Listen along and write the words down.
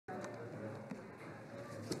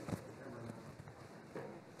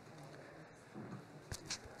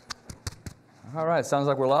All right, sounds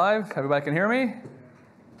like we're live. Everybody can hear me?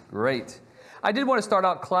 Great. I did want to start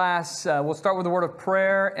out class. We'll start with a word of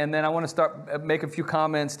prayer, and then I want to make a few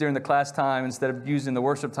comments during the class time instead of using the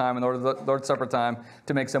worship time and the Lord's Supper time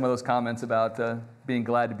to make some of those comments about being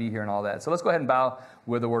glad to be here and all that. So let's go ahead and bow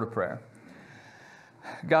with a word of prayer.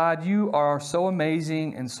 God, you are so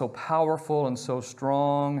amazing and so powerful and so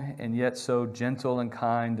strong and yet so gentle and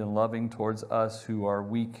kind and loving towards us who are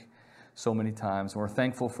weak so many times. And we're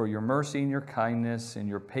thankful for your mercy and your kindness and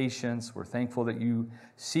your patience. We're thankful that you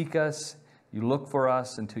seek us, you look for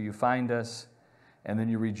us until you find us, and then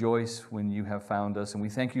you rejoice when you have found us. And we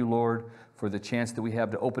thank you, Lord, for the chance that we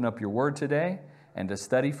have to open up your word today and to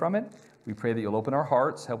study from it. We pray that you'll open our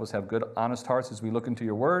hearts, help us have good, honest hearts as we look into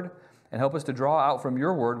your word, and help us to draw out from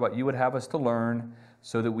your word what you would have us to learn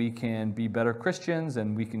so that we can be better Christians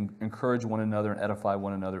and we can encourage one another and edify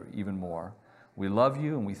one another even more. We love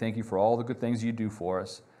you and we thank you for all the good things you do for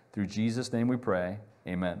us. Through Jesus' name we pray.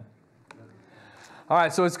 Amen. All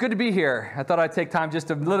right, so it's good to be here. I thought I'd take time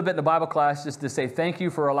just a little bit in the Bible class just to say thank you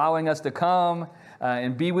for allowing us to come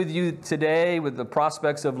and be with you today with the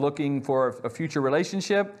prospects of looking for a future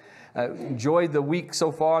relationship. Enjoyed the week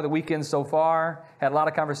so far, the weekend so far. Had a lot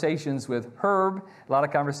of conversations with Herb, a lot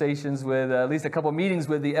of conversations with at least a couple of meetings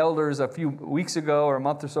with the elders a few weeks ago or a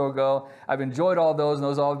month or so ago. I've enjoyed all those, and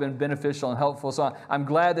those all have been beneficial and helpful. So I'm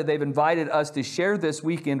glad that they've invited us to share this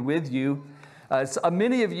weekend with you.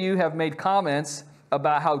 Many of you have made comments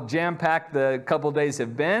about how jam-packed the couple of days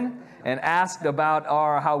have been and asked about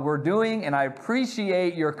how we're doing, and I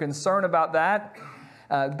appreciate your concern about that.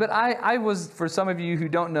 But I was, for some of you who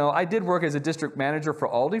don't know, I did work as a district manager for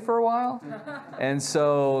Aldi for a while. And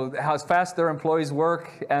so how fast their employees work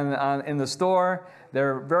in the store,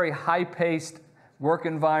 they're very high-paced work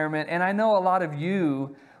environment. And I know a lot of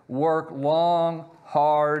you work long,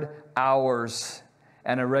 hard hours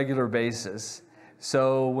on a regular basis.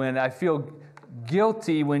 So when I feel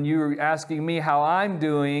guilty when you're asking me how I'm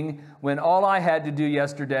doing, when all I had to do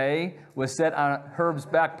yesterday was sit on Herb's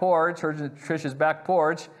back porch, Trish's back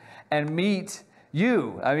porch, and meet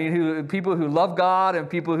you. I mean, people who love God and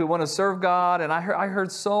people who want to serve God. And I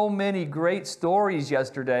heard so many great stories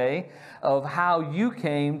yesterday of how you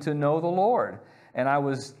came to know the Lord. And I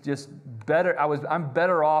was just better. I'm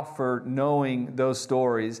better off for knowing those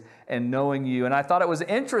stories and knowing you. And I thought it was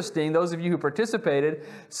interesting, those of you who participated,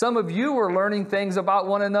 some of you were learning things about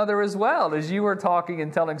one another as well as you were talking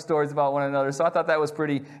and telling stories about one another. So I thought that was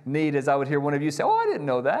pretty neat as I would hear one of you say, "Oh, I didn't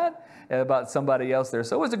know that," about somebody else there.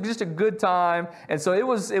 So it was just a good time. And so it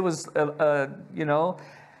was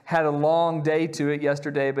had a long day to it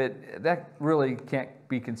yesterday, but that really can't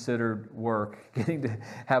be considered work, getting to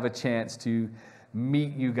have a chance to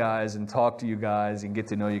meet you guys and talk to you guys and get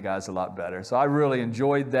to know you guys a lot better. So I really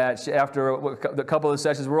enjoyed that. After a couple of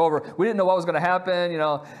sessions were over, we didn't know what was going to happen,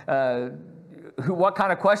 what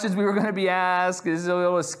kind of questions we were going to be asked. It's a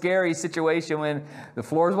little scary situation when the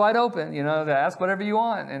floor is wide open, to ask whatever you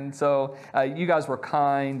want. And so you guys were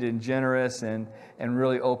kind and generous and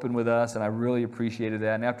really open with us, and I really appreciated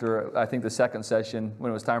that. And after, I think, the second session,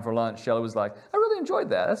 when it was time for lunch, Shelley was like, "I really enjoyed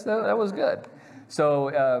that. That was good."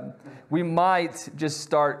 So we might just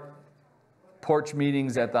start porch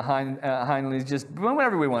meetings at the Heinleys just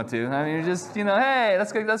whenever we want to. I mean, just, hey,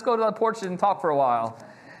 let's go to the porch and talk for a while.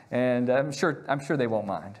 And I'm sure they won't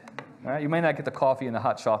mind. All right? You may not get the coffee and the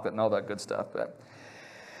hot chocolate and all that good stuff.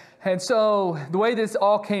 And so the way this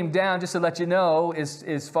all came down, just to let you know, is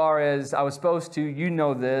as far as I was supposed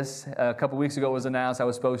to, this, a couple weeks ago it was announced I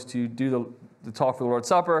was supposed to do the talk for the Lord's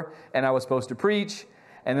Supper, and I was supposed to preach.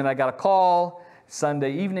 And then I got a call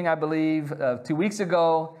Sunday evening, I believe, 2 weeks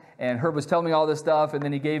ago, and Herb was telling me all this stuff, and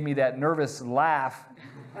then he gave me that nervous laugh.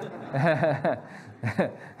 And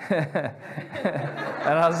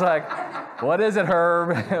I was like, "What is it,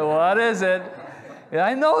 Herb? What is it?" And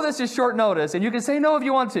I know this is short notice, and you can say no if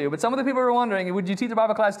you want to, but some of the people were wondering, would you teach the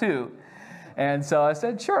Bible class too? And so I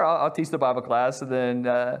said, sure, I'll teach the Bible class, and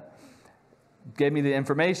then gave me the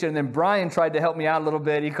information. And then Brian tried to help me out a little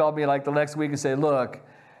bit. He called me like the next week and said, "Look,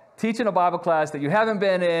 teaching a Bible class that you haven't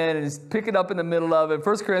been in and pick it up in the middle of it,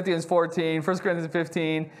 1 Corinthians 14, 1 Corinthians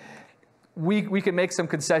 15, we can make some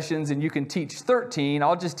concessions and you can teach 13.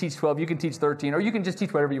 I'll just teach 12. You can teach 13, or you can just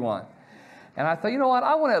teach whatever you want." And I thought, you know what?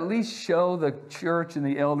 I want to at least show the church and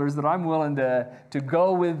the elders that I'm willing to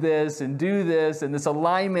go with this and do this, and this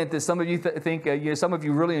alignment that some of you think, some of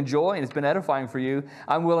you really enjoy and it's been edifying for you.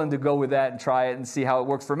 I'm willing to go with that and try it and see how it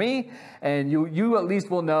works for me. And you at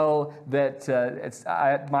least will know that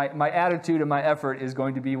my attitude and my effort is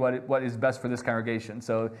going to be what is best for this congregation.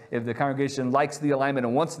 So if the congregation likes the alignment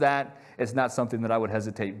and wants that, it's not something that I would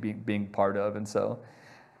hesitate being part of. And so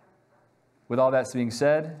With all that being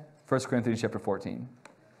said, 1 Corinthians chapter 14.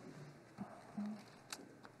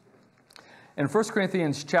 In 1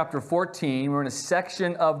 Corinthians chapter 14, we're in a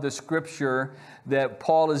section of the scripture that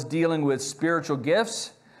Paul is dealing with spiritual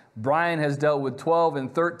gifts. Brian has dealt with 12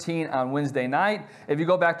 and 13 on Wednesday night. If you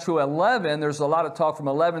go back to 11, there's a lot of talk from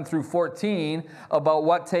 11 through 14 about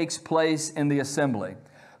what takes place in the assembly.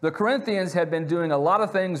 The Corinthians had been doing a lot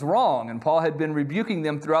of things wrong, and Paul had been rebuking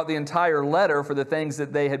them throughout the entire letter for the things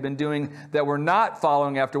that they had been doing that were not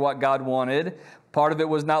following after what God wanted. Part of it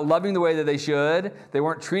was not loving the way that they should. They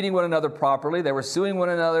weren't treating one another properly. They were suing one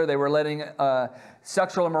another. They were letting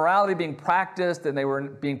sexual immorality being practiced, and they were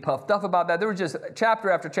being puffed up about that. There was just chapter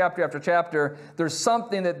after chapter after chapter. There's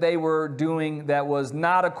something that they were doing that was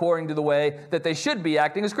not according to the way that they should be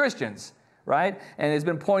acting as Christians. Right? And it's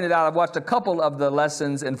been pointed out, I've watched a couple of the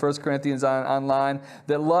lessons in 1 Corinthians online,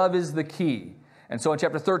 that love is the key. And so in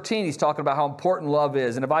chapter 13, he's talking about how important love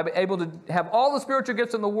is. And if I'm able to have all the spiritual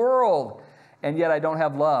gifts in the world, and yet I don't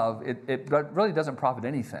have love, it really doesn't profit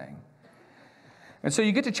anything. And so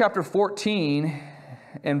you get to chapter 14,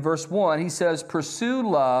 and verse 1, he says, pursue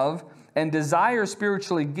love and desire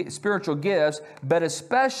spiritual gifts, but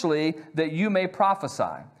especially that you may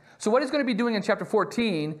prophesy. So what he's going to be doing in chapter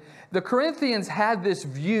 14, the Corinthians had this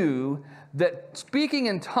view that speaking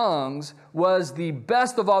in tongues was the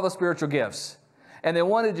best of all the spiritual gifts. And they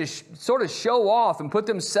wanted to sort of show off and put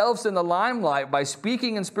themselves in the limelight by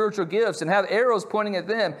speaking in spiritual gifts and have arrows pointing at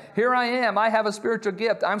them. Here I am, I have a spiritual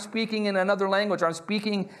gift. I'm speaking in another language, or I'm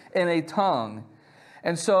speaking in a tongue.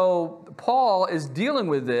 And so Paul is dealing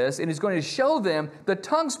with this, and he's going to show them the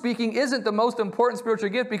tongue speaking isn't the most important spiritual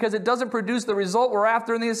gift because it doesn't produce the result we're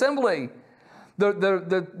after in the assembly.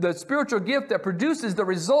 The spiritual gift that produces the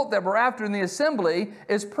result that we're after in the assembly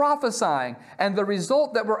is prophesying. And the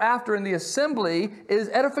result that we're after in the assembly is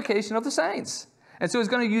edification of the saints. And so he's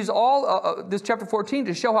going to use all this chapter 14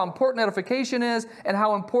 to show how important edification is and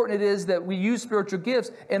how important it is that we use spiritual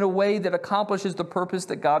gifts in a way that accomplishes the purpose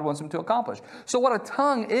that God wants them to accomplish. So what a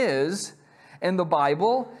tongue is in the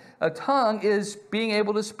Bible, a tongue is being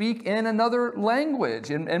able to speak in another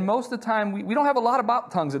language. And most of the time, we don't have a lot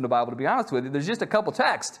about tongues in the Bible, to be honest with you. There's just a couple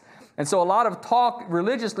texts. And so a lot of talk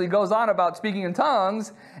religiously goes on about speaking in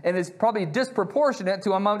tongues, and it's probably disproportionate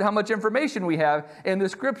to how much information we have in the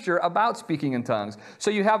Scripture about speaking in tongues. So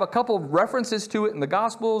you have a couple of references to it in the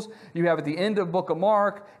Gospels. You have at the end of the book of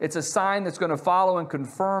Mark. It's a sign that's going to follow and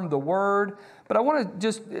confirm the Word. But I want to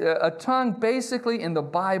just, a tongue basically in the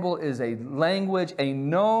Bible is a language, a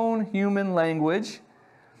known human language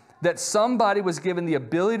that somebody was given the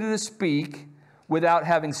ability to speak without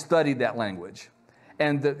having studied that language.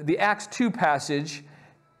 And the Acts 2 passage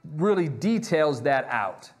really details that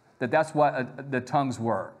out, that's what the tongues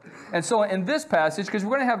were. And so in this passage, because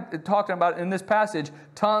we're going to have talking about in this passage,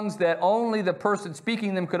 tongues that only the person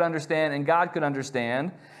speaking them could understand and God could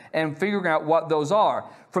understand, and figuring out what those are.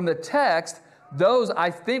 From the text, those, I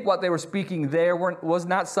think what they were speaking there was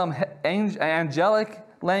not some angelic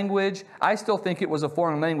language. I still think it was a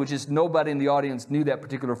foreign language, just nobody in the audience knew that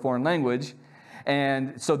particular foreign language.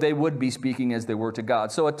 And so they would be speaking as they were to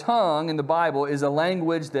God. So a tongue in the Bible is a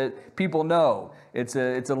language that people know. It's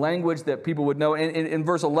a language that people would know. In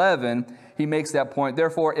verse 11, he makes that point.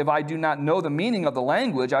 Therefore, if I do not know the meaning of the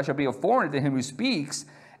language, I shall be a foreigner to him who speaks,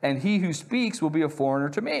 and he who speaks will be a foreigner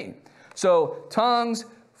to me. So tongues,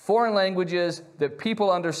 foreign languages that people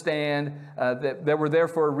understand, that were there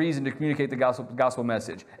for a reason to communicate the gospel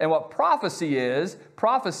message. And what prophecy is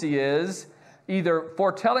either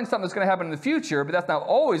foretelling something that's going to happen in the future, but that's not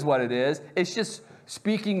always what it is. It's just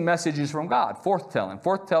speaking messages from God,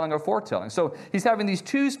 forthtelling or foretelling. So he's having these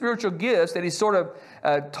two spiritual gifts that he's sort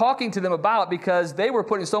of talking to them about because they were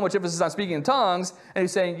putting so much emphasis on speaking in tongues, and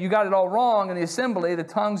he's saying, you got it all wrong in the assembly. The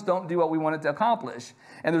tongues don't do what we want it to accomplish.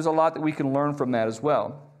 And there's a lot that we can learn from that as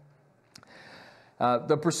well.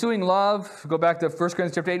 The pursuing love, go back to 1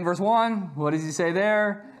 Corinthians chapter 8 and verse 1. What does he say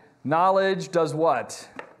there? Knowledge does what?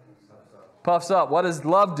 Puffs up. What does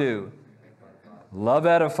love do? Love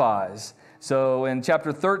edifies. So in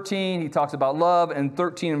chapter 13, he talks about love. And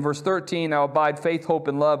 13 and verse 13, now abide faith, hope,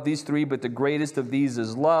 and love, these three, but the greatest of these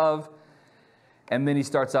is love. And then he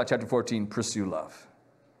starts out chapter 14, pursue love.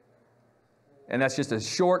 And that's just a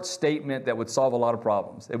short statement that would solve a lot of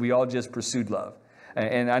problems, if we all just pursued love.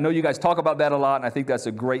 And I know you guys talk about that a lot, and I think that's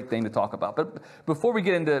a great thing to talk about. But before we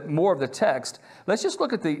get into more of the text, let's just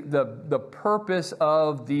look at the purpose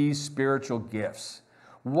of these spiritual gifts.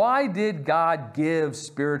 Why did God give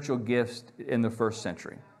spiritual gifts in the first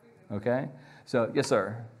century? Okay? So, yes,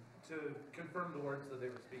 sir. To confirm the words that they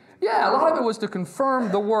were speaking. Yeah, a lot of it was to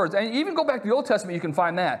confirm the words. And even go back to the Old Testament, you can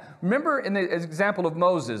find that. Remember in the example of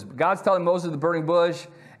Moses, God's telling Moses the burning bush,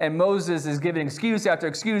 and Moses is giving excuse after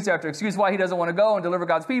excuse after excuse why he doesn't want to go and deliver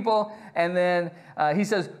God's people. And then he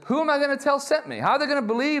says, who am I going to tell sent me? How are they going to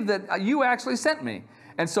believe that you actually sent me?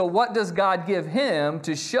 And so what does God give him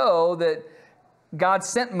to show that God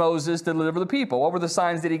sent Moses to deliver the people? What were the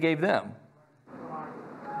signs that he gave them?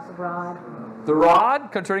 The rod. The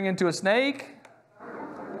rod turning into a snake.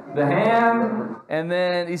 The hand, and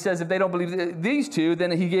then he says if they don't believe these two,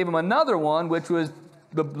 then he gave them another one, which was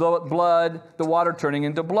the blood, the water turning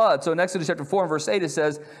into blood. So in Exodus chapter 4 and verse 8 it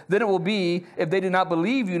says, then it will be, if they do not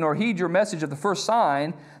believe you nor heed your message of the first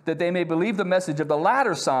sign, that they may believe the message of the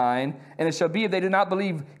latter sign. And it shall be, if they do not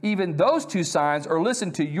believe even those two signs or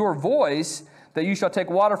listen to your voice, that you shall take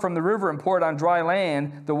water from the river and pour it on dry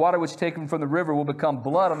land. The water which taken from the river will become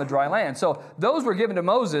blood on the dry land. So those were given to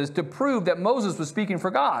Moses to prove that Moses was speaking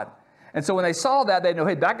for God. And so when they saw that, they know,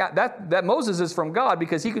 hey, that Moses is from God,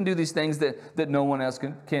 because he can do these things that no one else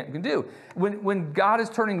can do. When God is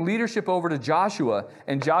turning leadership over to Joshua,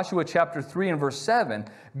 in Joshua chapter 3 and verse 7,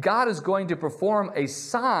 God is going to perform a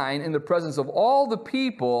sign in the presence of all the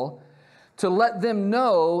people to let them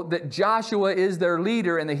know that Joshua is their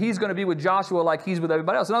leader and that he's going to be with Joshua like he's with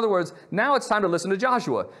everybody else. In other words, now it's time to listen to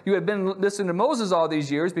Joshua. You had been listening to Moses all these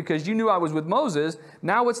years because you knew I was with Moses.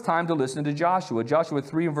 Now it's time to listen to Joshua. Joshua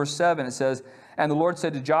 3 and verse 7, it says, and the Lord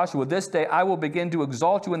said to Joshua, this day I will begin to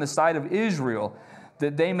exalt you in the sight of Israel,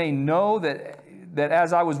 that they may know that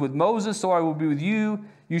as I was with Moses, so I will be with you.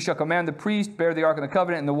 You shall command the priest, bear the ark of the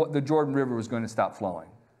covenant, and the Jordan River was going to stop flowing.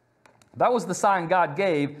 That was the sign God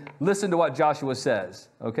gave. Listen to what Joshua says,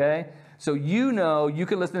 okay? So you know you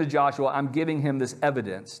can listen to Joshua. I'm giving him this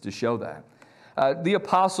evidence to show that. The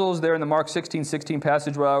apostles there in the Mark 16:16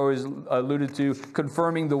 passage where I always alluded to,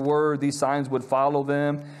 confirming the word, these signs would follow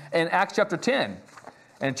them. In Acts chapter 10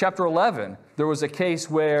 and chapter 11, there was a case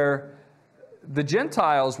where the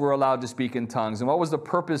Gentiles were allowed to speak in tongues. And what was the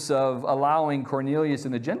purpose of allowing Cornelius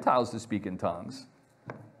and the Gentiles to speak in tongues?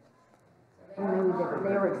 They knew that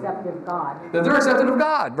they were accepted of God. That they're accepted of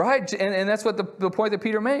God, right? And that's what the point that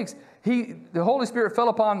Peter makes. The Holy Spirit fell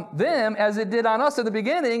upon them as it did on us at the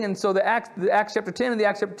beginning. And so the Acts chapter 10 and the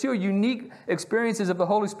Acts chapter 2 are unique experiences of the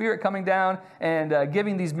Holy Spirit coming down and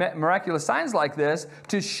giving these miraculous signs like this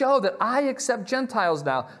to show that I accept Gentiles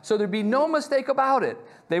now. So there'd be no mistake about it.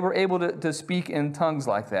 They were able to speak in tongues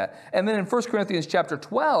like that. And then in 1 Corinthians chapter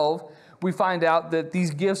 12, we find out that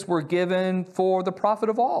these gifts were given for the profit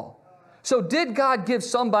of all. So did God give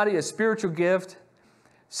somebody a spiritual gift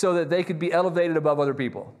so that they could be elevated above other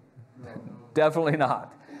people? Definitely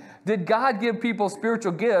not. Did God give people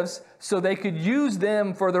spiritual gifts so they could use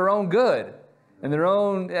them for their own good? And their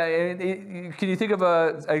own, can you think of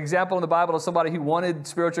an example in the Bible of somebody who wanted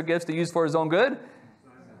spiritual gifts to use for his own good?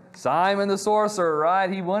 Simon the sorcerer,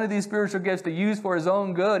 right? He wanted these spiritual gifts to use for his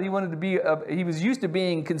own good. He wanted to be, he was used to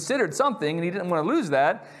being considered something, and he didn't want to lose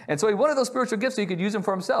that. And so he wanted those spiritual gifts so he could use them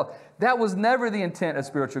for himself. That was never the intent of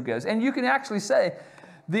spiritual gifts. And you can actually say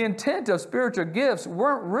the intent of spiritual gifts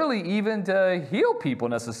weren't really even to heal people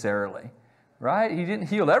necessarily, right? He didn't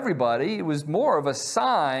heal everybody. It was more of a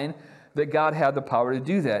sign that God had the power to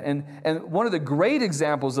do that. And one of the great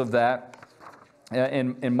examples of that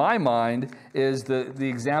in my mind is the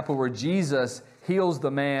example where Jesus heals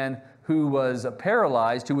the man who was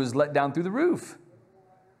paralyzed, who was let down through the roof.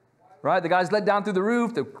 Right? The guy's let down through the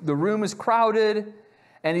roof. The room is crowded.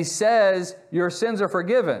 And he says, your sins are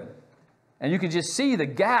forgiven. And you could just see the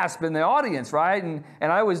gasp in the audience, right? And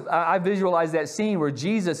I visualize that scene where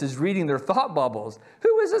Jesus is reading their thought bubbles.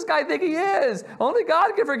 Who is this guy think he is? Only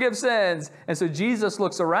God can forgive sins. And so Jesus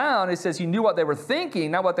looks around. He says he knew what they were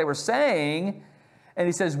thinking, not what they were saying. And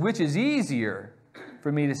he says, which is easier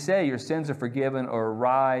for me to say, your sins are forgiven, or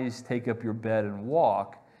rise, take up your bed and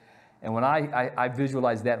walk? And when I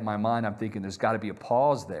visualize that in my mind, I'm thinking there's got to be a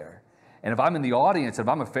pause there. And if I'm in the audience, if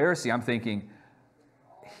I'm a Pharisee, I'm thinking,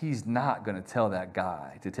 he's not going to tell that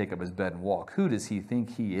guy to take up his bed and walk. Who does he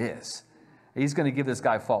think he is? He's going to give this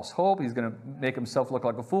guy false hope. He's going to make himself look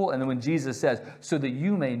like a fool. And then when Jesus says, so that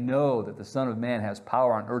you may know that the Son of Man has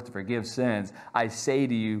power on earth to forgive sins, I say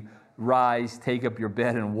to you, rise, take up your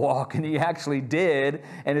bed and walk. And he actually did.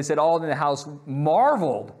 And it said all in the house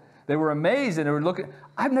marveled. They were amazed and they were looking.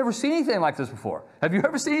 I've never seen anything like this before. Have you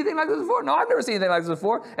ever seen anything like this before? No, I've never seen anything like this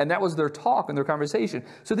before. And that was their talk and their conversation.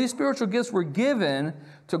 So these spiritual gifts were given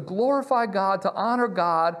to glorify God, to honor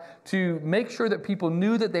God, to make sure that people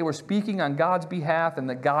knew that they were speaking on God's behalf and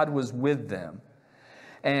that God was with them.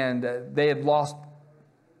 And they had lost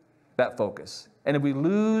that focus. And if we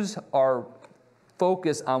lose our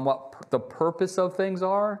focus on what the purpose of things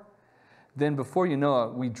are, then before you know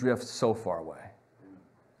it, we drift so far away.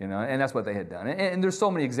 You know, and that's what they had done. And there's so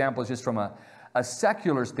many examples just from a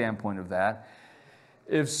secular standpoint of that.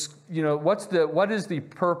 If, you know, what is the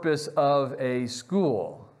purpose of a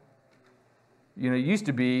school? You know, it used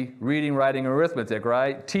to be reading, writing, and arithmetic,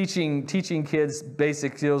 right? Teaching kids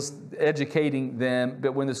basic skills, educating them.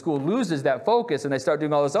 But when the school loses that focus and they start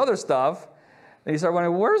doing all this other stuff, then you start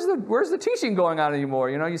wondering, where's the teaching going on anymore?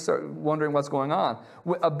 You know, you start wondering what's going on.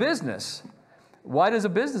 A business. Why does a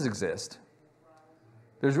business exist?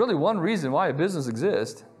 There's really one reason why a business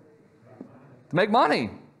exists. To make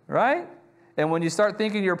money, right? And when you start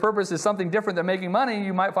thinking your purpose is something different than making money,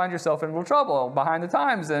 you might find yourself in real trouble behind the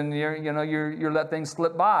times, and you're let things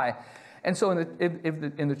slip by. And so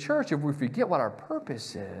in the church, if we forget what our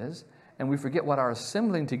purpose is, and we forget what our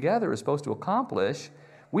assembling together is supposed to accomplish,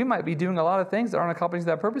 we might be doing a lot of things that aren't accomplishing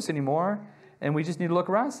that purpose anymore. And we just need to look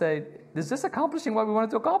around and say, is this accomplishing what we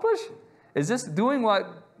wanted to accomplish? Is this doing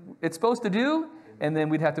what it's supposed to do? And then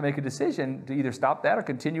we'd have to make a decision to either stop that or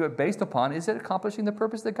continue it based upon, is it accomplishing the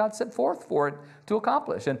purpose that God set forth for it to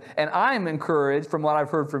accomplish? And I'm encouraged from what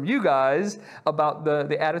I've heard from you guys about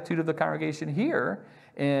the attitude of the congregation here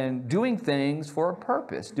in doing things for a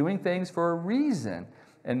purpose, doing things for a reason,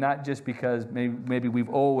 and not just because maybe we've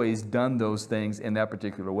always done those things in that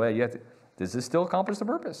particular way. You have to, does this still accomplish the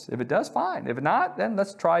purpose? If it does, fine. If not, then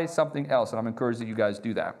let's try something else. And I'm encouraged that you guys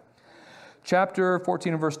do that. Chapter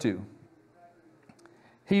 14 and verse 2.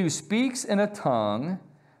 He who speaks in a tongue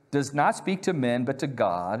does not speak to men but to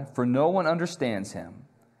God, for no one understands him.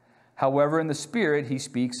 However, in the Spirit he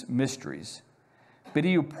speaks mysteries. But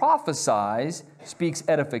he who prophesies speaks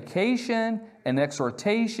edification and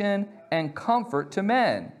exhortation and comfort to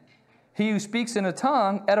men. He who speaks in a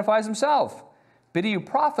tongue edifies himself, but he who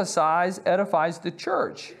prophesies edifies the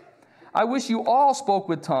church. I wish you all spoke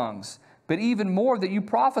with tongues, but even more that you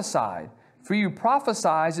prophesied. For he who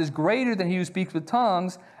prophesies is greater than he who speaks with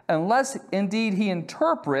tongues, unless indeed he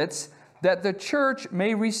interprets, that the church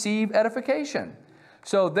may receive edification.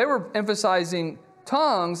 So they were emphasizing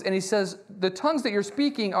tongues, and he says the tongues that you're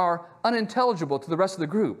speaking are unintelligible to the rest of the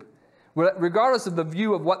group. Regardless of the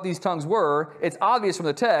view of what these tongues were, it's obvious from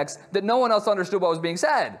the text that no one else understood what was being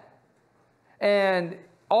said. And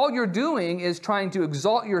all you're doing is trying to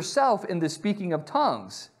exalt yourself in the speaking of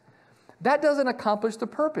tongues. That doesn't accomplish the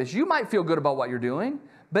purpose. You might feel good about what you're doing,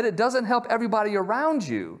 but it doesn't help everybody around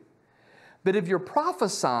you. But if you're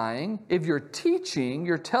prophesying, if you're teaching,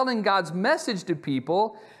 you're telling God's message to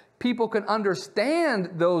people, people can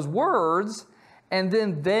understand those words, and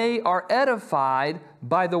then they are edified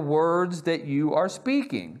by the words that you are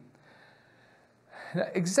speaking.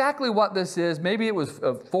 Exactly what this is, maybe it was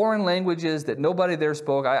foreign languages that nobody there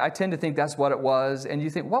spoke. I tend to think that's what it was. And you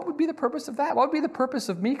think, what would be the purpose of that? What would be the purpose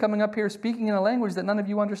of me coming up here speaking in a language that none of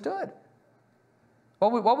you understood?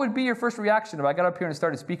 What would be your first reaction if I got up here and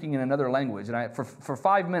started speaking in another language? And for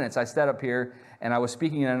 5 minutes, I sat up here and I was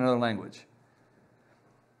speaking in another language.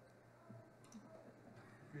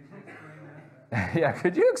 Yeah,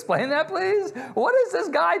 could you explain that, please? What is this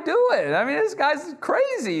guy doing? I mean, this guy's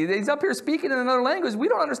crazy. He's up here speaking in another language. We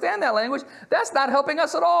don't understand that language. That's not helping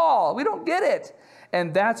us at all. We don't get it.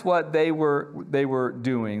 And that's what they were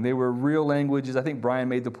doing. They were real languages. I think Brian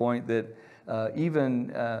made the point that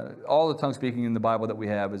even all the tongue speaking in the Bible that we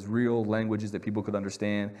have is real languages that people could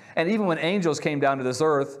understand. And even when angels came down to this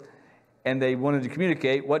earth, and they wanted to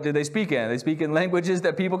communicate, what did they speak in? They speak in languages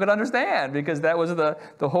that people could understand, because that was the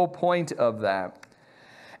whole point of that.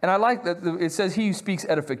 And I like that it says he who speaks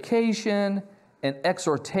edification and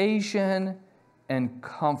exhortation and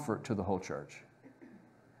comfort to the whole church.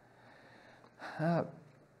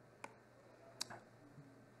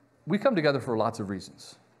 We come together for lots of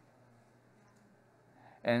reasons.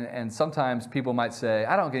 And sometimes people might say,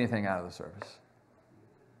 I don't get anything out of the service.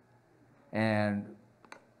 And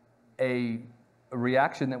a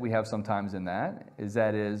reaction that we have sometimes in that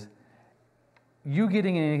is you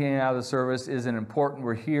getting anything out of the service isn't important.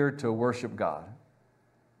 We're here to worship God.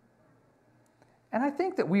 And I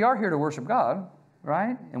think that we are here to worship God,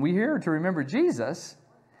 right? And we're here to remember Jesus.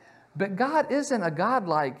 But God isn't a God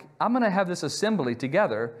like, I'm going to have this assembly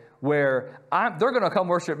together where they're going to come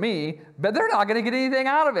worship me, but they're not going to get anything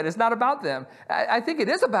out of it. It's not about them. I think it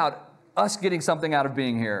is about us getting something out of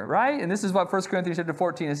being here, right? And this is what 1 Corinthians chapter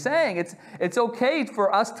 14 is saying. It's okay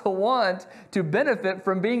for us to want to benefit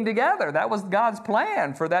from being together. That was God's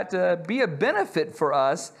plan, for that to be a benefit for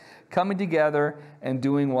us, coming together and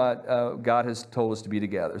doing what God has told us to be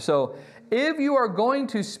together. So if you are going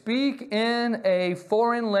to speak in a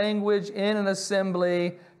foreign language in an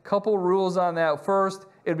assembly, couple rules on that. First,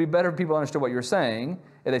 It'd be better if people understood what you're saying,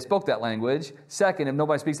 if they spoke that language. Second, if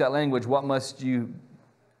nobody speaks that language, what must you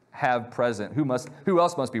have present? Who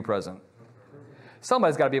else must be present?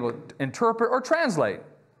 Somebody's got to be able to interpret or translate,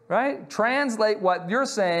 right? Translate what you're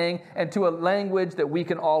saying into a language that we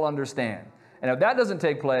can all understand. And if that doesn't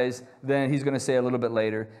take place, then he's going to say a little bit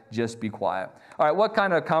later, just be quiet. All right, what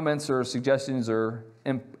kind of comments or suggestions or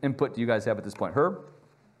input do you guys have at this point? Herb?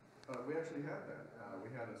 We actually had that.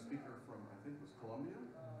 We had a speaker from, I think it was Colombia,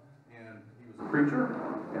 and he was a preacher,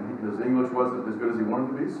 and his English wasn't as good as he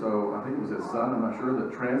wanted to be, so I think it was his son, I'm not sure,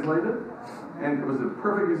 that translated. And it was a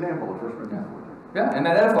perfect example of 1 Corinthians 14. Yeah, and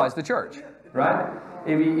that edifies the church, right?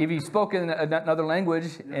 If he spoke in another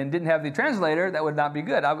language and didn't have the translator, that would not be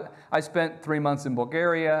good. I spent 3 months in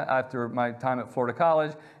Bulgaria after my time at Florida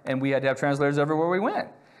College, and we had to have translators everywhere we went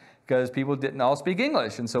because people didn't all speak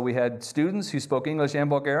English. And so we had students who spoke English and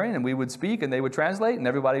Bulgarian, and we would speak, and they would translate, and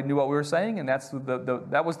everybody knew what we were saying, and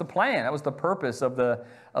that was the plan. That was the purpose of the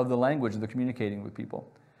language, of the communicating with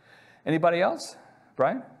people. Anybody else?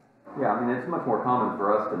 Brian? Yeah, I mean, it's much more common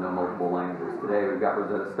for us to know multiple languages. Today we've got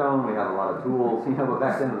Rosetta Stone, we have a lot of tools, but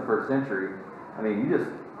back then in the first century, I mean,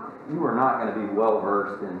 you were not going to be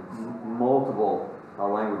well-versed in multiple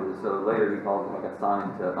languages, so later he calls it like a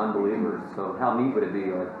sign to unbelievers. So how neat would it be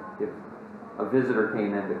like if a visitor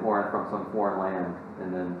came into Corinth from some foreign land,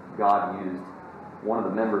 and then God used one of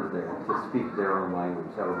the members there to speak their own language?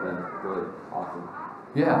 That would have been really awesome.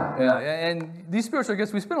 Yeah, and these spiritual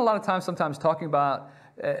gifts, we spend a lot of time sometimes talking about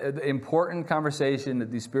the important conversation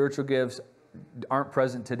that these spiritual gifts aren't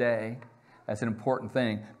present today. That's an important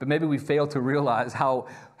thing. But maybe we fail to realize how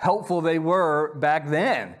helpful they were back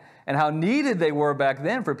then and how needed they were back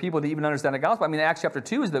then for people to even understand the gospel. I mean, Acts chapter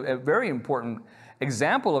 2 is a very important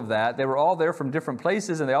example of that. They were all there from different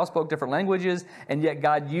places and they all spoke different languages, and yet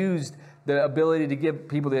God used the ability to give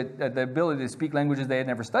people the ability to speak languages they had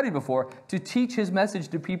never studied before to teach his message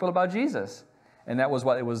to people about Jesus. And that was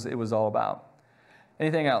what it was all about.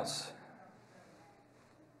 Anything else?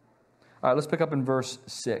 All right, let's pick up in verse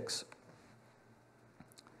 6.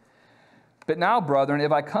 But now, brethren,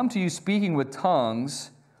 if I come to you speaking with tongues,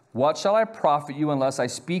 what shall I profit you unless I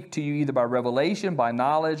speak to you either by revelation, by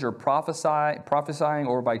knowledge, or prophesying,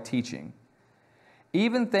 or by teaching?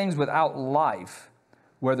 Even things without life,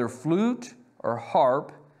 whether flute or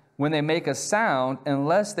harp, when they make a sound,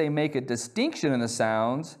 unless they make a distinction in the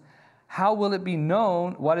sounds, how will it be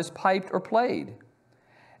known what is piped or played?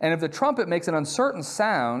 And if the trumpet makes an uncertain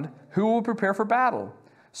sound, who will prepare for battle?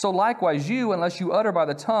 So likewise you, unless you utter by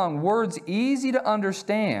the tongue words easy to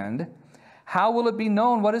understand, how will it be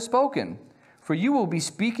known what is spoken? For you will be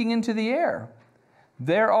speaking into the air.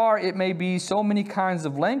 There are, it may be, so many kinds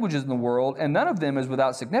of languages in the world, and none of them is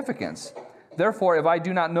without significance. Therefore, if I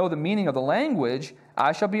do not know the meaning of the language,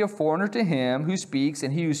 I shall be a foreigner to him who speaks,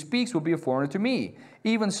 and he who speaks will be a foreigner to me.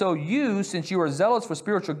 Even so you, since you are zealous for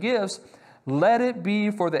spiritual gifts, let it be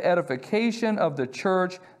for the edification of the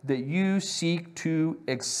church that you seek to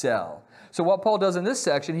excel. So what Paul does in this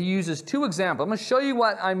section, he uses two examples. I'm going to show you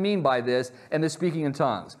what I mean by this and the speaking in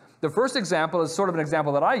tongues. The first example is sort of an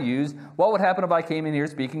example that I use. What would happen if I came in here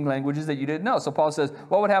speaking languages that you didn't know? So Paul says,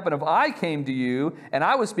 what would happen if I came to you and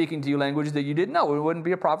I was speaking to you languages that you didn't know? It wouldn't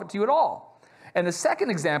be a profit to you at all. And the second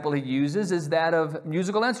example he uses is that of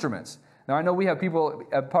musical instruments. Now, I know we have people,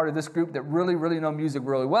 a part of this group, that really, really know music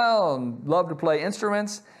really well and love to play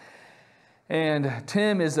instruments. And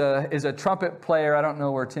Tim is a trumpet player. I don't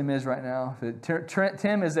know where Tim is right now.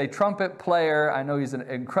 Tim is a trumpet player. I know he's an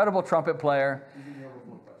incredible trumpet player.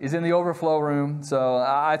 He's in the overflow room. So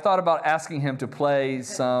I thought about asking him to play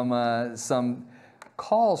some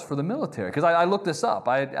calls for the military, because I looked this up.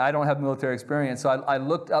 I don't have military experience, so I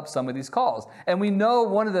looked up some of these calls. And we know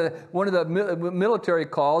one of the military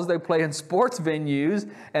calls they play in sports venues,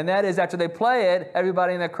 and that is after they play it,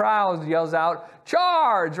 everybody in the crowd yells out,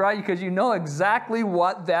 "Charge!" Right? Because you know exactly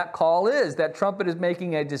what that call is. That trumpet is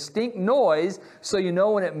making a distinct noise, so you know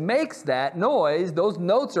when it makes that noise, those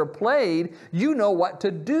notes are played, you know what to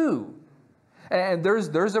do. And there's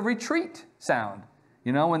a retreat sound.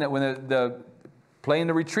 You know, when the playing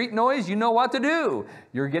the retreat noise, you know what to do.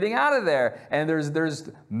 You're getting out of there. And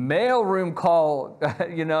there's mail room call.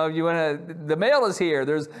 You know, the mail is here.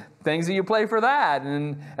 There's things that you play for that,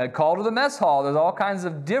 and a call to the mess hall. There's all kinds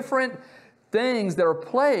of different things that are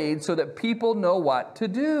played so that people know what to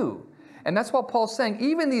do. And that's what Paul's saying.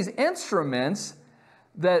 Even these instruments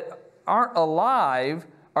that aren't alive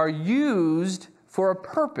are used for a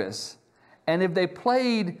purpose. And if they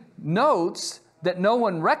played notes that no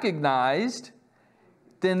one recognized,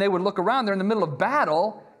 then they would look around. They're in the middle of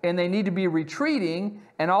battle, and they need to be retreating,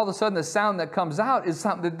 and all of a sudden the sound that comes out is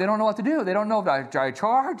something that they don't know what to do. They don't know, do I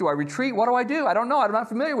charge? Do I retreat? What do I do? I don't know. I'm not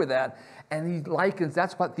familiar with that. And he likens,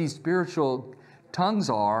 that's what these spiritual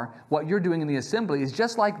tongues are. What you're doing in the assembly is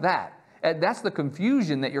just like that. And that's the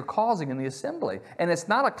confusion that you're causing in the assembly. And it's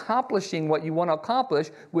not accomplishing what you want to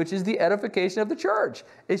accomplish, which is the edification of the church.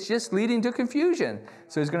 It's just leading to confusion.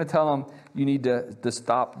 So he's going to tell them, you need to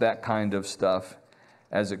stop that kind of stuff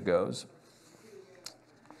as it goes.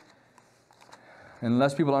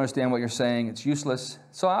 Unless people understand what you're saying, it's useless.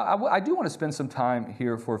 So I do want to spend some time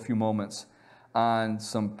here for a few moments on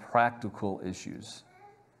some practical issues.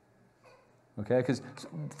 Okay? Because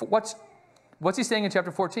what's he saying in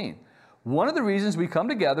chapter 14? One of the reasons we come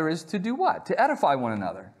together is to do what? To edify one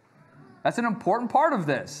another. That's an important part of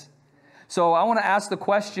this. So I want to ask the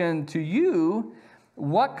question to you,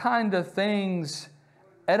 what kind of things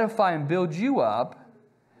edify and build you up?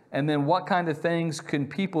 And then what kind of things can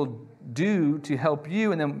people do to help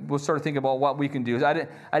you? And then we'll sort of think about what we can do.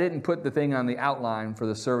 I didn't put the thing on the outline for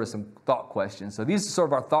the service, some thought questions. So these are sort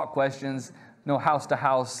of our thought questions, no house to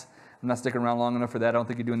house. I'm not sticking around long enough for that. I don't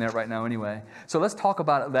think you're doing that right now anyway. So let's talk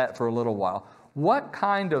about that for a little while. What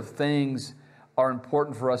kind of things are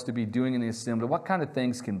important for us to be doing in the assembly? What kind of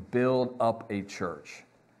things can build up a church?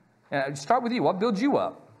 And start with you. What builds you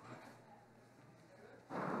up?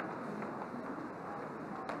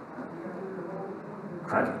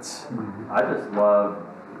 Crickets. I just love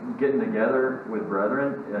getting together with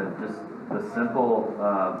brethren, just the simple,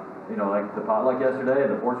 like the potluck yesterday,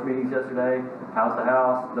 the porch meetings yesterday, house to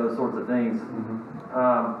house, those sorts of things.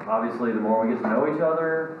 Obviously, the more we get to know each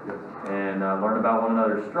other and learn about one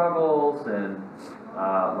another's struggles and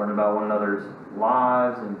learn about one another's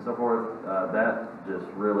lives and so forth, that just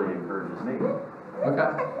really encourages me.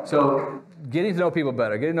 Okay. So getting to know people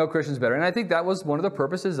better, getting to know Christians better. And I think that was one of the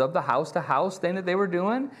purposes of the house-to-house thing that they were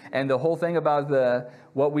doing. And the whole thing about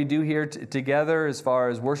what we do here together as far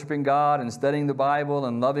as worshiping God and studying the Bible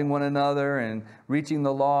and loving one another and reaching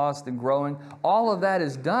the lost and growing. All of that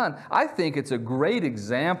is done. I think it's a great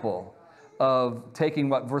example of taking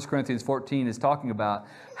what 1 Corinthians 14 is talking about.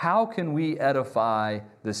 How can we edify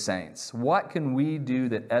the saints? What can we do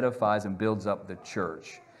that edifies and builds up the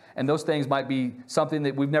church? And those things might be something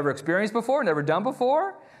that we've never experienced before, never done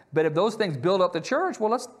before. But if those things build up the church,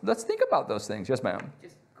 well, let's think about those things. Yes, ma'am.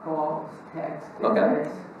 Just calls, texts, Okay.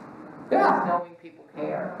 visits. Yeah. Knowing people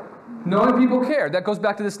care. Knowing people care. That goes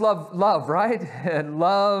back to this love, right? And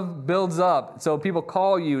love builds up. So people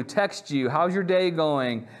call you, text you, how's your day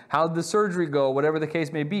going? How'd the surgery go? Whatever the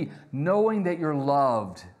case may be. Knowing that you're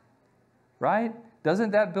loved, right?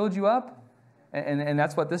 Doesn't that build you up? And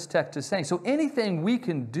that's what this text is saying. So anything we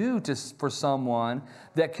can do for someone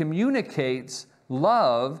that communicates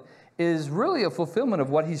love is really a fulfillment of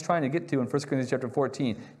what he's trying to get to in 1 Corinthians chapter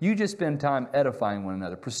 14. You just spend time edifying one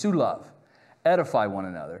another. Pursue love. Edify one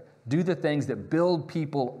another. Do the things that build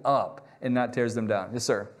people up and not tears them down. Yes,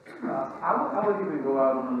 sir. I would even go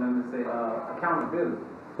out on a limb and say accountability.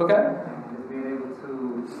 Okay. Just being able to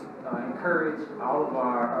encourage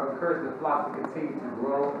encourage the flock to continue to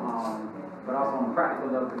grow, but also on a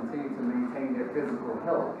practical level, continue to maintain their physical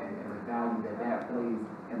health and the value that plays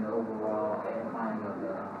in the overall edifying of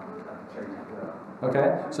the church as well.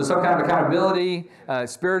 Okay, so some kind of accountability,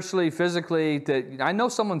 spiritually, physically. I know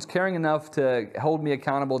someone's caring enough to hold me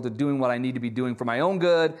accountable to doing what I need to be doing for my own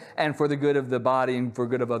good and for the good of the body and for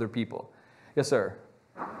good of other people. Yes, sir.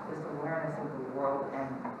 Just awareness of the world, and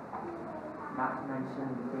not to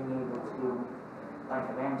mention being able to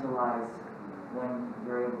evangelize when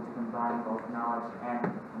you're able to combine both knowledge and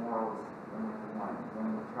morals in one.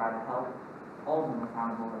 When you try to help, hold them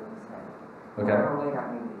accountable, as you say. Okay. Whatever way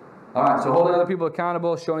that may be. All right, so holding other people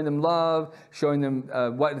accountable, showing them love, showing them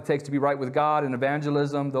what it takes to be right with God and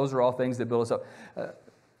evangelism, those are all things that build us up.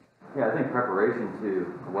 Yeah, I think preparation too,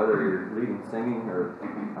 whether you're leading singing or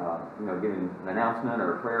giving an announcement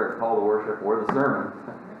or a prayer, a call to worship, or the sermon,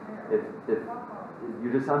 if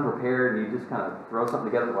you're just unprepared and you just kind of throw something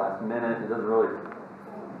together at the last minute, it doesn't really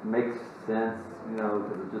make sense, because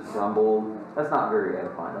it's just jumbled. That's not very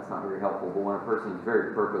edifying. That's not very helpful. But when a person is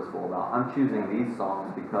very purposeful about, I'm choosing these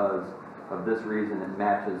songs because of this reason, it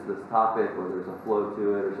matches this topic, or there's a flow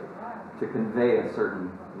to it, or to convey a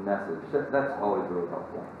certain message. That's always really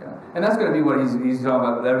helpful. Yeah. And that's going to be what he's talking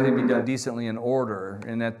about, everything be done decently in order.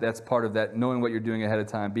 And that's part of that, knowing what you're doing ahead of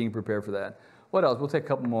time, being prepared for that. What else? We'll take a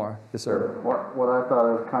couple more. Yes, sir. What I thought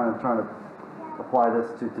I was kind of trying to apply this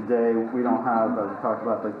to today, we don't have, as we talked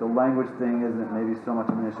about, the language thing isn't maybe so much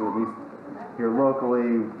of an issue, at least here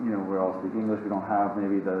locally. We all speak English. We don't have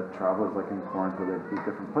maybe the travelers like in Corinth where they'd be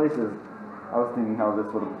different places. I was thinking how this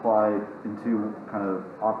would apply into kind of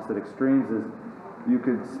opposite extremes is you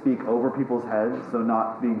could speak over people's heads, so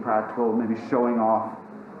not being practical, maybe showing off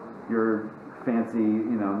your fancy,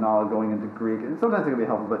 knowledge going into Greek. And sometimes it can be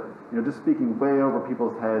helpful, but, just speaking way over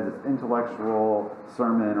people's heads, it's intellectual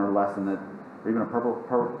sermon or lesson that, or even a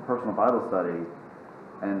personal Bible study.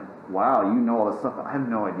 And wow, you know all this stuff, but I have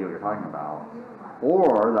no idea what you're talking about.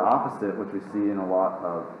 Or the opposite, which we see in a lot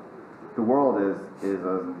of the world, is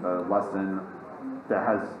a lesson that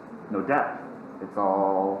has no depth. It's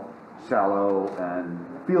all shallow and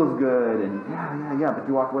feels good, and yeah, but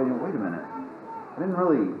you walk away and you wait a minute. I didn't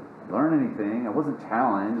really learn anything. I wasn't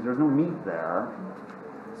challenged. There's no meat there.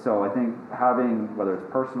 So I think having, whether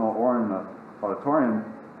it's personal or in the auditorium,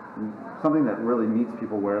 something that really meets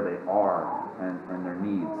people where they are and their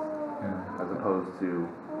needs, as opposed to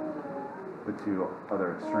the two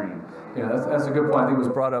other extremes. Yeah, that's a good point. I think it was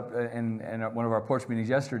brought up in one of our porch meetings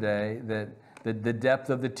yesterday that the depth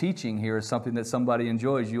of the teaching here is something that somebody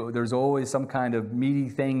enjoys. There's always some kind of meaty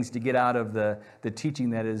things to get out of the teaching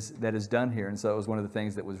that is done here, and so it was one of the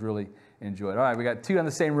things that was really enjoyed. All right, we got two on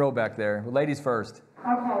the same row back there. Ladies first. Okay,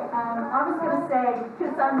 I was going to say,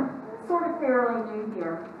 because I'm sort of fairly new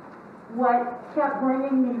here, what kept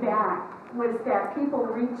bringing me back was that people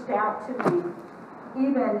reached out to me,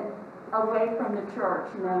 even away from the church.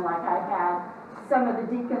 Like I had some of the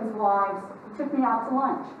deacons' wives took me out to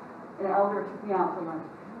lunch. An elder took me out to lunch,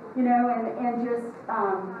 and just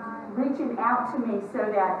reaching out to me so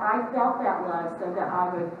that I felt that love, so that I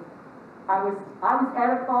was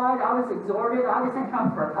edified, I was exhorted, I was in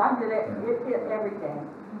comfort. I did it hit everything.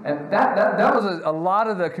 And that was a lot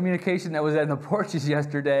of the communication that was in the porches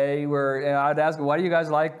yesterday, where I'd ask, why do you guys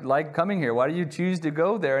like coming here? Why do you choose to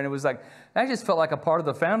go there? And it was like, I just felt like a part of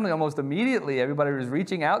the family almost immediately. Everybody was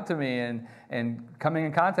reaching out to me and coming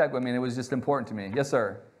in contact with me, and it was just important to me. Yes,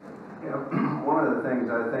 sir. One of the things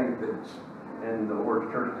I think that's in the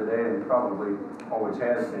Lord's church today, and probably always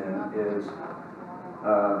has been, is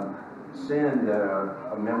sin that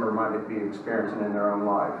a member might be experiencing in their own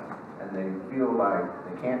life. And they feel like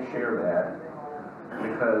they can't share that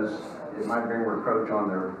because it might bring reproach on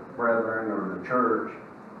their brethren or the church.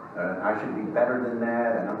 I should be better than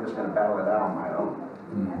that, and I'm just going to battle it out on my own.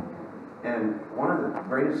 And one of the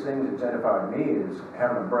greatest things that's edified me is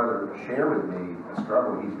having a brother share with me a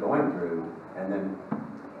struggle he's going through, and then,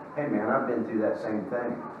 hey man, I've been through that same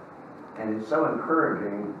thing. And it's so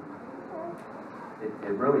encouraging,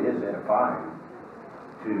 it really is edifying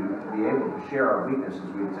to be able to share our weaknesses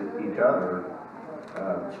with each other.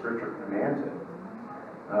 Scripture commands it.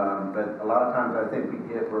 But a lot of times I think we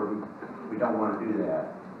get where we don't want to do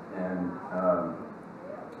that. And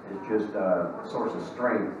it's just a source of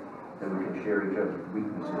strength that we can share each other's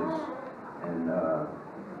weaknesses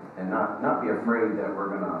and not be afraid that we're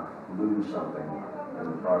going to lose something in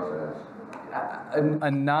the process.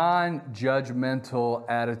 A non-judgmental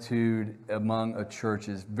attitude among a church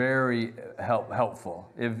is very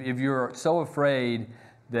helpful. If you're so afraid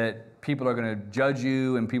that people are going to judge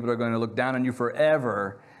you and people are going to look down on you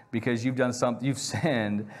forever because you've done something, you've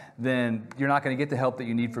sinned, then you're not going to get the help that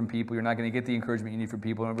you need from people. You're not going to get the encouragement you need from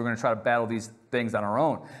people, and we're going to try to battle these things on our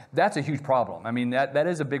own. That's a huge problem. I mean, that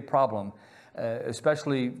is a big problem.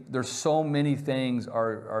 Especially, there's so many things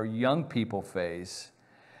our young people face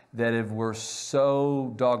that if we're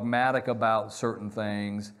so dogmatic about certain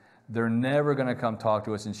things, they're never going to come talk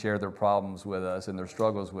to us and share their problems with us and their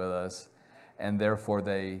struggles with us, and therefore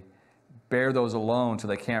they bear those alone so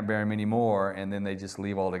they can't bear them anymore, and then they just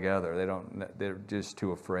leave altogether. They're just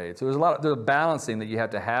too afraid. So there's a balancing that you have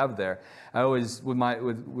to have there. I always with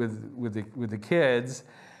the kids,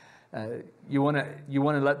 you want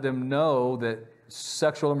to let them know that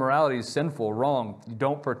sexual immorality is sinful, wrong. You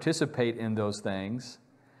don't participate in those things.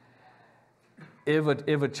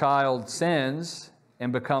 If a child sins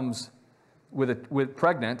and becomes with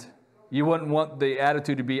pregnant, you wouldn't want the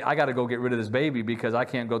attitude to be, I got to go get rid of this baby because I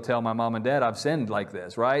can't go tell my mom and dad I've sinned like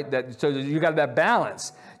this, right? So you got that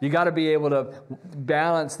balance. You got to be able to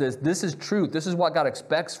balance this. This is truth. This is what God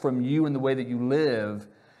expects from you in the way that you live.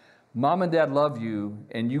 Mom and dad love you,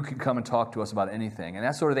 and you can come and talk to us about anything. And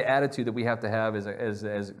that's sort of the attitude that we have to have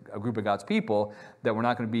as a group of God's people, that we're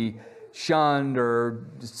not going to be shunned or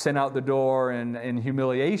sent out the door in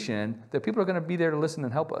humiliation, that people are going to be there to listen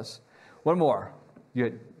and help us. One more.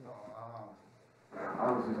 I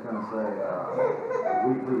was just going to say,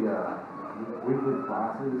 weekly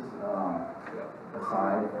classes,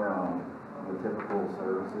 aside from the typical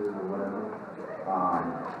services or whatever,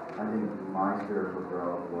 I think my spiritual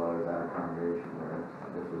growth was at a congregation where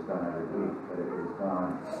this was done every week, but it was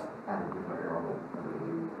done at a different level every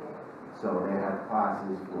week. So they had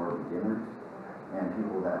classes for beginners and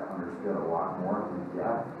people that understood a lot more in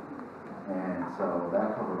depth. And so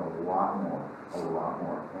that covered a lot more.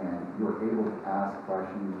 And you were able to ask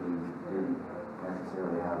questions you didn't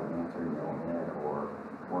necessarily have an answer in your own head or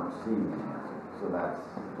weren't seeing an answer. So that's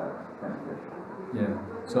beneficial. Yeah.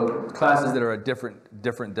 So classes that are at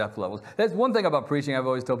different depth levels. That's one thing about preaching. I've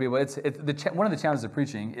always told people one of the challenges of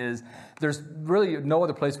preaching is there's really no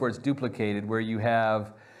other place where it's duplicated, where you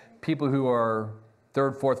have people who are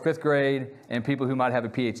 3rd, 4th, 5th grade, and people who might have a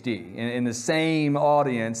PhD in the same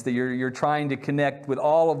audience, that you're trying to connect with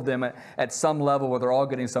all of them at some level where they're all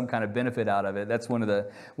getting some kind of benefit out of it. That's one of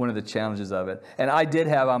the challenges of it. And I did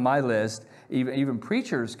have on my list, even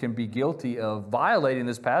preachers can be guilty of violating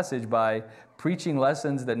this passage by preaching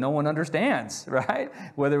lessons that no one understands, right?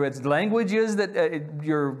 Whether it's languages that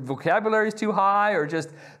your vocabulary is too high, or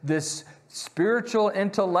just this spiritual,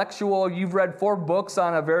 intellectual, you've read 4 books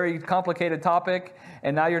on a very complicated topic,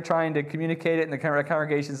 and now you're trying to communicate it, and the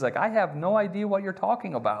congregation is like, I have no idea what you're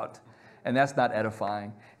talking about. And that's not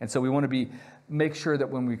edifying. And so we want to make sure that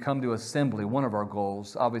when we come to assembly, one of our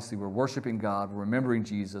goals, obviously we're worshiping God, we're remembering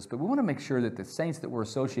Jesus, but we want to make sure that the saints that we're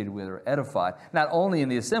associated with are edified, not only in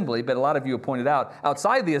the assembly, but a lot of you have pointed out,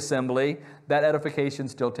 outside the assembly, that edification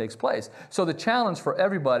still takes place. So the challenge for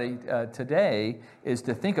everybody today is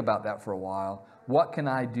to think about that for a while. What can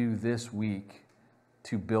I do this week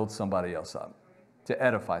to build somebody else up, to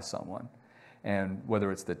edify someone? And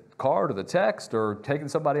whether it's the card or the text or taking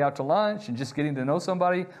somebody out to lunch and just getting to know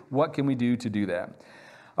somebody, what can we do to do that?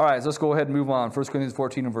 All right, so let's go ahead and move on. 1 Corinthians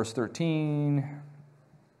 14 and verse 13.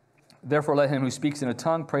 Therefore let him who speaks in a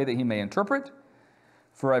tongue pray that he may interpret.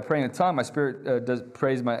 For I pray in a tongue, my spirit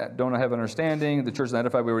don't have understanding. The church is not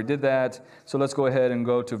edified, we already did that. So let's go ahead and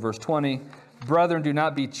go to verse 20. Brethren, do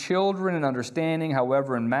not be children in understanding,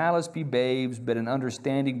 however in malice be babes, but in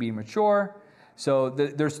understanding be mature. So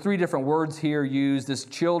there's 3 different words here used. This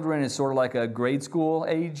children is sort of like a grade school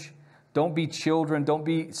age. Don't be children. Don't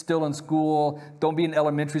be still in school. Don't be in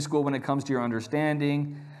elementary school when it comes to your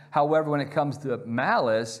understanding. However, when it comes to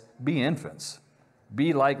malice, be infants.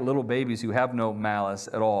 Be like little babies who have no malice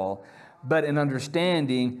at all. But in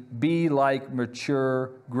understanding, be like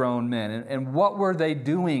mature grown men. And what were they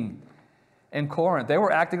doing in Corinth? They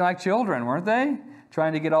were acting like children, weren't they?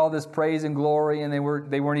 Trying to get all this praise and glory, and they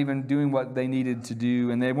weren't even doing what they needed to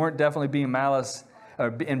do, and they weren't definitely being malice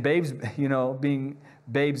and babes, being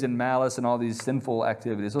babes in malice and all these sinful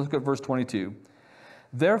activities. Let's look at verse 22.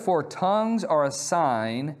 Therefore, tongues are a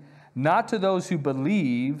sign not to those who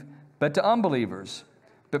believe, but to unbelievers.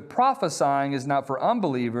 But prophesying is not for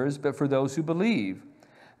unbelievers, but for those who believe.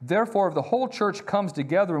 Therefore, if the whole church comes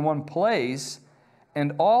together in one place,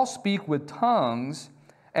 and all speak with tongues,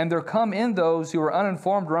 and there come in those who are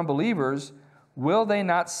uninformed or unbelievers, will they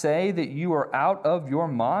not say that you are out of your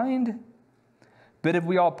mind? But if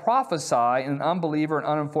we all prophesy, and an unbeliever, an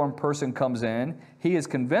uninformed person comes in, he is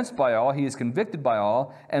convinced by all, he is convicted by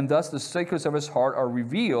all, and thus the secrets of his heart are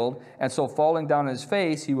revealed, and so falling down on his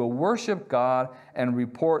face, he will worship God and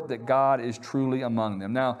report that God is truly among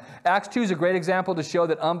them. Now, Acts 2 is a great example to show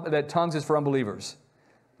that tongues is for unbelievers,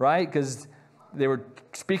 right? Because they were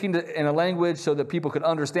speaking in a language so that people could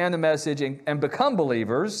understand the message and become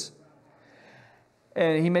believers.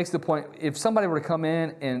 And he makes the point, if somebody were to come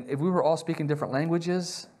in and if we were all speaking different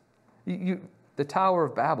languages, the Tower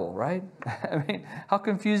of Babel, right? I mean, how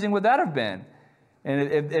confusing would that have been?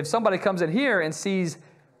 And if somebody comes in here and sees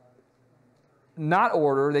not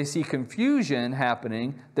order, they see confusion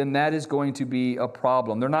happening, then that is going to be a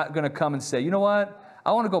problem. They're not going to come and say, you know what?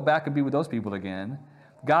 I want to go back and be with those people again.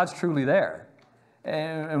 God's truly there.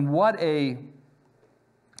 And what a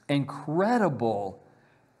incredible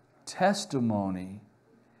testimony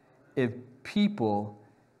if people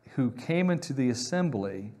who came into the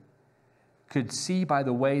assembly could see by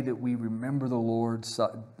the way that we remember the Lord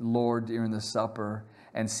during the supper,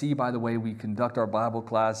 and see by the way we conduct our Bible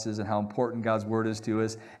classes and how important God's Word is to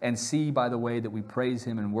us, and see by the way that we praise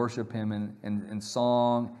Him and worship Him in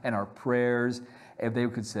song and our prayers, if they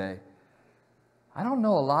could say, I don't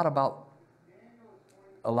know a lot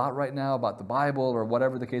right now about the Bible or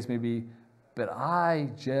whatever the case may be, but I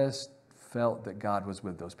just felt that God was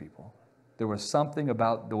with those people. There was something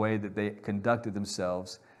about the way that they conducted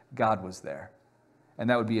themselves. God was there. And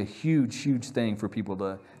that would be a huge, huge thing for people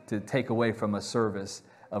to take away from a service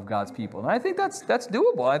of God's people. And I think that's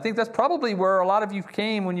doable. I think that's probably where a lot of you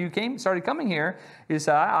came when you started coming here, is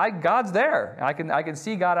God's there. I can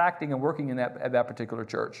see God acting and working in that particular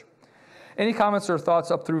church. Any comments or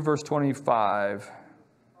thoughts up through verse 25?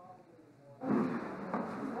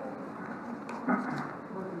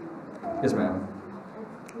 Yes, ma'am.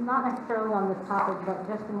 Not necessarily on this topic, but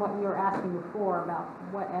just in what you were asking before about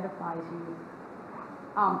what edifies you.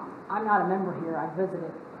 I'm not a member here, I've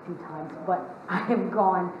visited a few times, but I have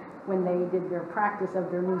gone when they did their practice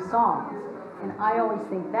of their new songs. And I always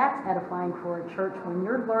think that's edifying for a church when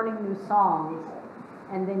you're learning new songs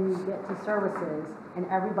and then you get to services and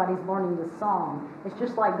everybody's learning the song. It's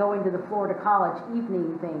just like going to the Florida College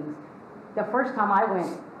evening things. The first time I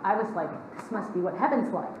went, I was like, this must be what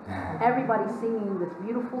heaven's like. Everybody's singing this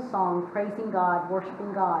beautiful song, praising God,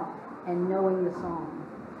 worshiping God, and knowing the song.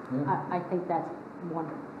 Yeah. I think that's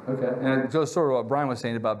wonderful. Okay, and so sort of what Brian was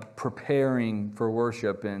saying about preparing for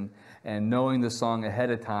worship and knowing the song ahead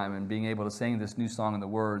of time and being able to sing this new song and the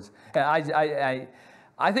words. And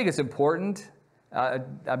I think it's important.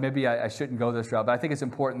 Maybe I shouldn't go this route, but I think it's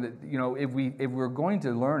important that, you know, if we're going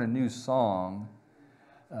to learn a new song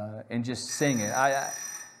and just sing it,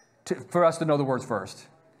 for us to know the words first.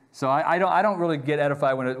 So I don't really get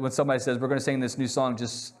edified when somebody says we're going to sing this new song,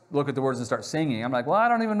 just look at the words and start singing. I'm like, well, I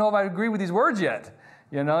don't even know if I agree with these words yet.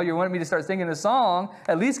 You know, you want me to start singing a song,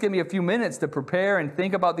 at least give me a few minutes to prepare and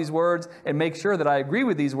think about these words and make sure that I agree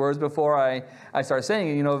with these words before I start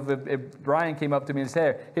singing. You know, if Brian came up to me and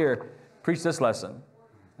said, here, preach this lesson.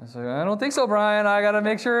 I said, I don't think so, Brian. I got to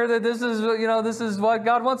make sure that this is what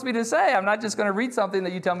God wants me to say. I'm not just going to read something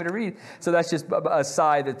that you tell me to read. So that's just a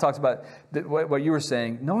side that talks about what you were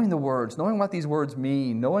saying, knowing the words, knowing what these words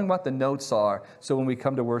mean, knowing what the notes are. So when we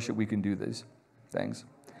come to worship, we can do these things.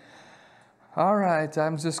 All right,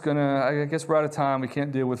 I'm just going to, I guess we're out of time. We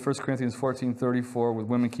can't deal with 1 Corinthians 14:34 with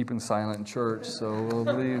women keeping silent in church. So we'll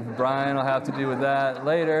believe Brian will have to deal with that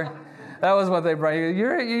later. That was what they brought.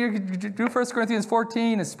 You do 1 Corinthians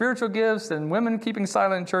 14 and spiritual gifts and women keeping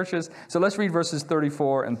silent in churches. So let's read verses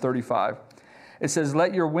 34 and 35. It says,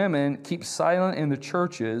 let your women keep silent in the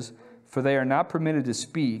churches, for they are not permitted to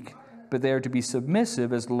speak, but they are to be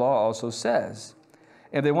submissive, as the law also says.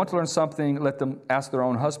 If they want to learn something, let them ask their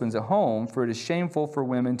own husbands at home, for it is shameful for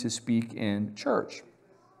women to speak in church.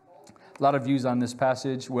 A lot of views on this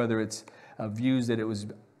passage, whether it's views that it was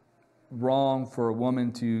wrong for a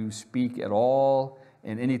woman to speak at all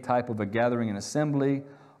in any type of a gathering and assembly,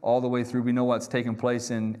 all the way through. We know what's taking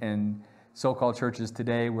place in so-called churches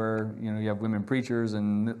today where, you know, you have women preachers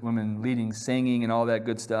and women leading singing and all that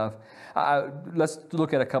good stuff. Let's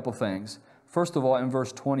look at a couple things. First of all, in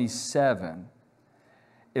verse 27,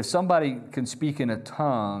 if somebody can speak in a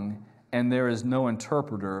tongue and there is no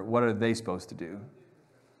interpreter, what are they supposed to do?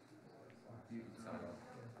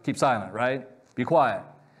 Keep silent, right? Be quiet.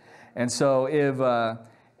 And so if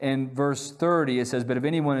in verse 30 it says, but if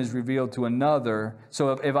anyone is revealed to another,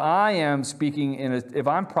 so if I am speaking if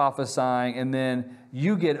I'm prophesying and then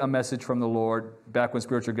you get a message from the Lord back when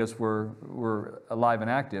spiritual gifts were alive and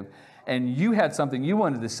active, and you had something you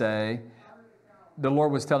wanted to say, the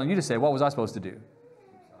Lord was telling you to say, what was I supposed to do?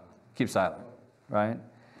 Keep silent, right?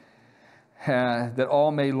 That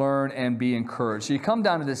all may learn and be encouraged. So you come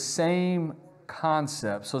down to the same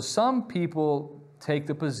concept. So some people take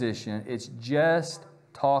the position it's just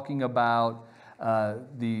talking about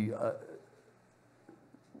the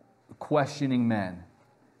questioning men.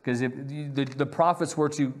 Because if the prophets were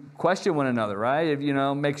to question one another, right? If, you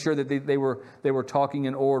know, make sure that they were talking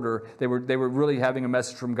in order. They were really having a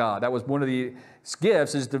message from God. That was one of the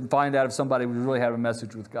gifts, is to find out if somebody was really having a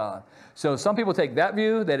message with God. So some people take that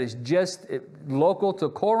view that is just local to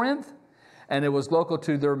Corinth, and it was local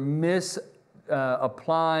to their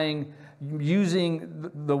misapplying, using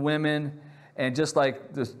the women, and just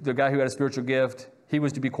like the guy who had a spiritual gift, he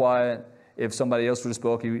was to be quiet. If somebody else would have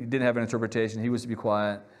spoke, he didn't have an interpretation, he was to be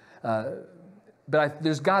quiet. But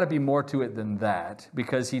there's got to be more to it than that,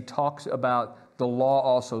 because he talks about the law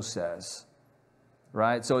also says,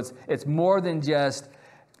 right? So it's more than just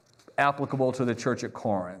applicable to the church at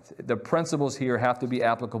Corinth. The principles here have to be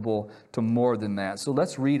applicable to more than that. So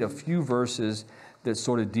let's read a few verses that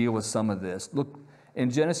sort of deal with some of this. Look, in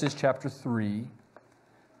Genesis chapter 3,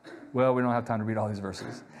 well, we don't have time to read all these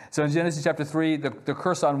verses. So in Genesis chapter 3, the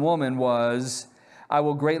curse on woman was, I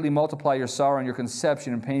will greatly multiply your sorrow and your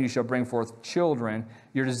conception, and pain you shall bring forth children.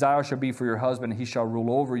 Your desire shall be for your husband, and he shall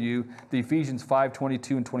rule over you. The Ephesians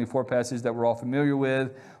 5:22 and 24 passage that we're all familiar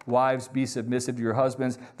with. Wives, be submissive to your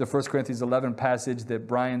husbands. The 1 Corinthians 11 passage that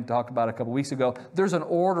Brian talked about a couple weeks ago. There's an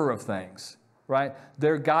order of things, right?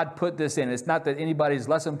 God put this in. It's not that anybody's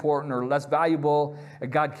less important or less valuable.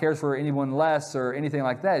 God cares for anyone less or anything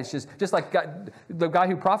like that. It's just like God, the guy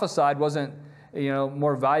who prophesied wasn't,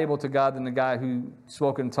 more valuable to God than the guy who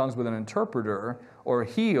spoke in tongues with an interpreter or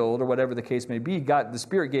healed or whatever the case may be. God, the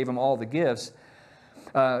Spirit gave him all the gifts.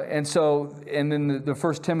 And then the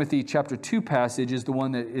 1 Timothy chapter 2 passage is the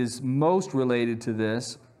one that is most related to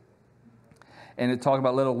this. And it talked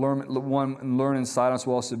about let one learn in silence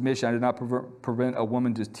while submission. I did not prevent a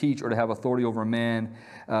woman to teach or to have authority over a man,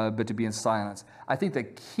 but to be in silence. I think the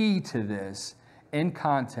key to this, in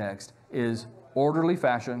context, is orderly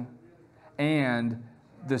fashion and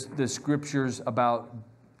the scriptures about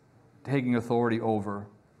taking authority over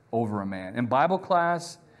a man. In Bible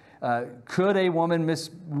class, could a woman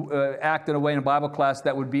act in a way in a Bible class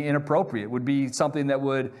that would be inappropriate, would be something that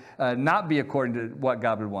would not be according to what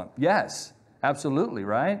God would want? Yes, absolutely,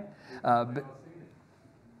 right? But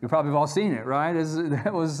you probably have all seen it, right?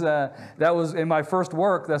 That was in my first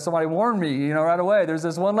work that somebody warned me, right away. There's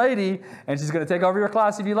this one lady, and she's going to take over your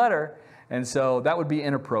class if you let her. And so that would be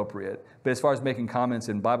inappropriate. But as far as making comments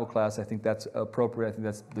in Bible class, I think that's appropriate. I think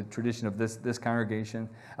that's the tradition of this congregation.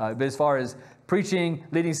 But as far as preaching,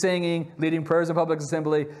 leading singing, leading prayers in public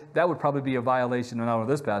assembly, that would probably be a violation of not only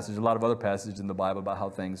this passage, a lot of other passages in the Bible about how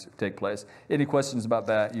things take place. Any questions about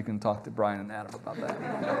that, you can talk to Brian and Adam about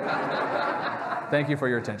that. Thank you for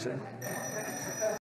your attention.